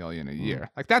 $8 million a year.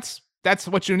 Like that's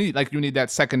what you need. Like you need that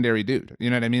secondary dude. You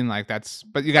know what I mean? Like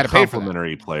but you got to pay for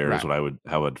complementary player is what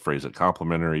how I would phrase it.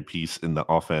 Complementary piece in the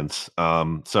offense.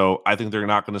 So I think they're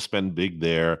not going to spend big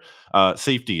there.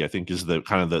 Safety, I think, is the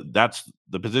kind of that's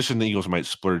the position the Eagles might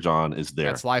splurge on is there.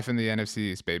 That's life in the NFC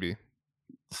East, baby.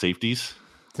 Safeties.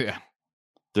 Yeah.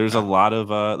 There's a lot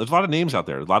of names out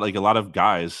there. A lot of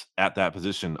guys at that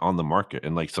position on the market,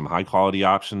 and like some high quality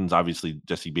options. Obviously,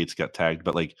 Jesse Bates got tagged,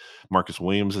 but like Marcus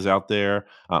Williams is out there.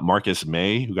 Marcus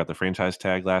May, who got the franchise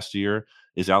tag last year,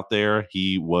 is out there.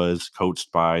 He was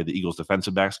coached by the Eagles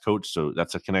defensive backs coach, so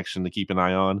that's a connection to keep an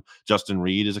eye on. Justin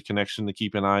Reed is a connection to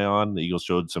keep an eye on. The Eagles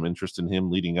showed some interest in him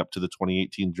leading up to the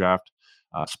 2018 draft.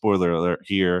 Spoiler alert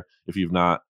here, if you've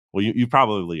not. Well, you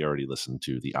probably already listened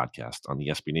to the Oddcast on the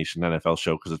SB Nation NFL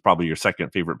show because it's probably your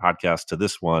second favorite podcast to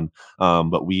this one.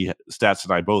 But Stats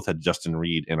and I both had Justin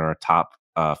Reed in our top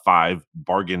 5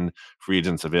 bargain free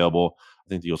agents available. I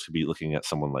think the Eagles could be looking at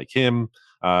someone like him.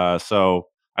 So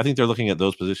I think they're looking at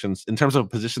those positions in terms of a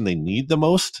position they need the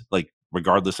most, like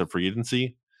regardless of free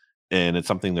agency. And it's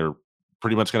something they're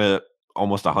pretty much going to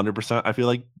almost 100%, I feel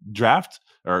like, draft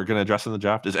or going to address in the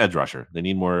draft is edge rusher. They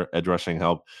need more edge rushing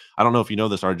help. I don't know if you know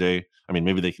this, RJ. I mean,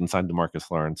 maybe they can sign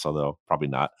DeMarcus Lawrence, although probably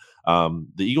not. The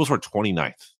Eagles were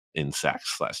 29th in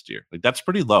sacks last year. Like that's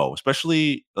pretty low,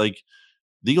 especially like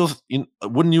the Eagles.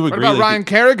 Wouldn't you agree? What about Ryan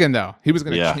Kerrigan though? He was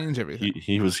going to change everything.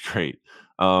 He was great.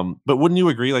 But wouldn't you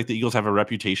agree? Like the Eagles have a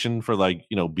reputation for like,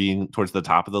 being towards the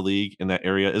top of the league in that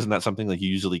area. Isn't that something like you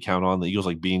usually count on? The Eagles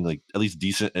like being like at least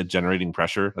decent at generating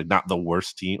pressure, like not the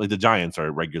worst team. Like the Giants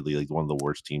are regularly like one of the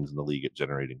worst teams in the league at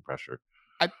generating pressure.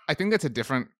 I think that's a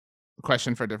different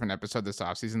question for a different episode this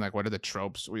offseason. Like what are the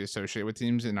tropes we associate with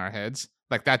teams in our heads?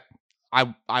 Like that.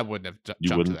 I wouldn't have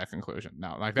jumped to that conclusion.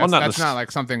 No, like that's not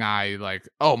like something I like.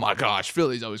 Oh my gosh,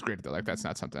 Philly's always great. Like that's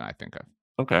not something I think of.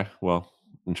 Okay, well,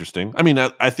 interesting. I mean,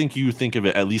 I think you think of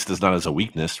it at least as not as a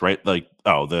weakness, right? Like,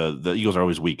 oh, the Eagles are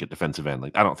always weak at defensive end.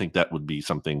 Like, I don't think that would be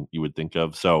something you would think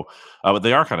of. So, but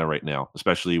they are kind of right now,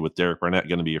 especially with Derek Barnett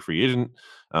going to be a free agent,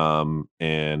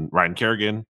 and Ryan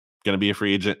Kerrigan going to be a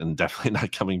free agent and definitely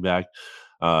not coming back.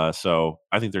 So,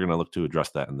 I think they're going to look to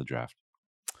address that in the draft.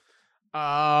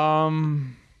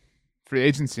 Free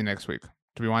agency next week.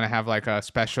 Do we want to have like a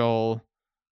special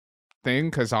thing?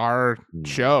 Because our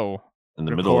show in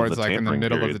the middle of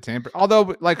the tampering.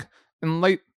 Although, like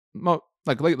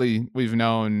lately, we've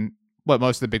known what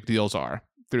most of the big deals are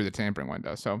through the tampering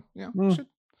window. So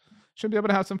should be able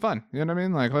to have some fun. You know what I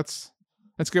mean? Like let's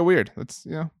get weird. Let's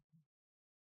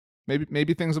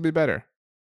maybe things will be better.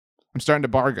 I'm starting to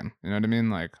bargain. You know what I mean?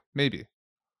 Like maybe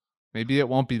it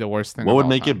won't be the worst thing. What would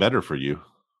make it better for you?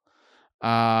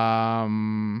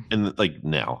 And like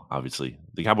now, obviously,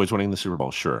 the Cowboys winning the Super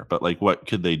Bowl, sure, but like, what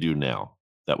could they do now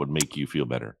that would make you feel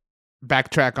better?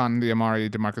 Backtrack on the Amari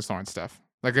DeMarcus Lawrence stuff.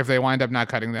 Like if they wind up not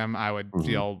cutting them, I would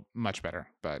feel much better.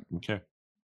 But okay,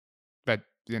 but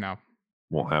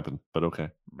won't happen. But okay,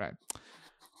 right.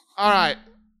 All right,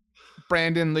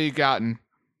 Brandon Lee Gowton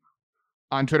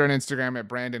on Twitter and Instagram at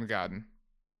Brandon Gowton.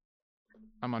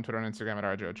 I'm on Twitter and Instagram at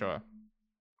RJ Ochoa.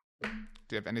 Do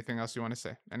you have anything else you want to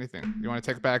say? Anything? You want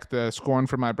to take back the scorn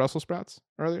for my Brussels sprouts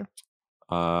earlier?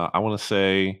 I want to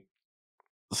say,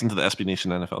 listen to the SB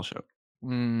Nation NFL show.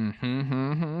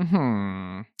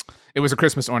 It was a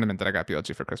Christmas ornament that I got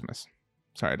BLG for Christmas.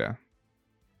 Sorry to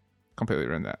completely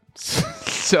ruin that.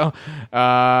 So,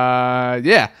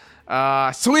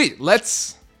 sweet.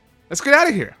 Let's get out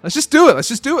of here. Let's just do it. Let's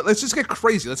just get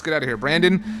crazy. Let's get out of here.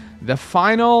 Brandon, the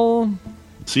final.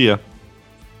 See ya.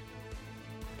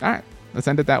 All right. Let's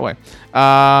end it that way.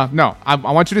 No, I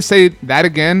want you to say that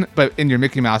again, but in your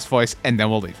Mickey Mouse voice, and then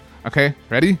we'll leave. Okay?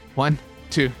 Ready? 1,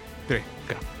 2, 3,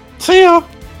 go. See ya.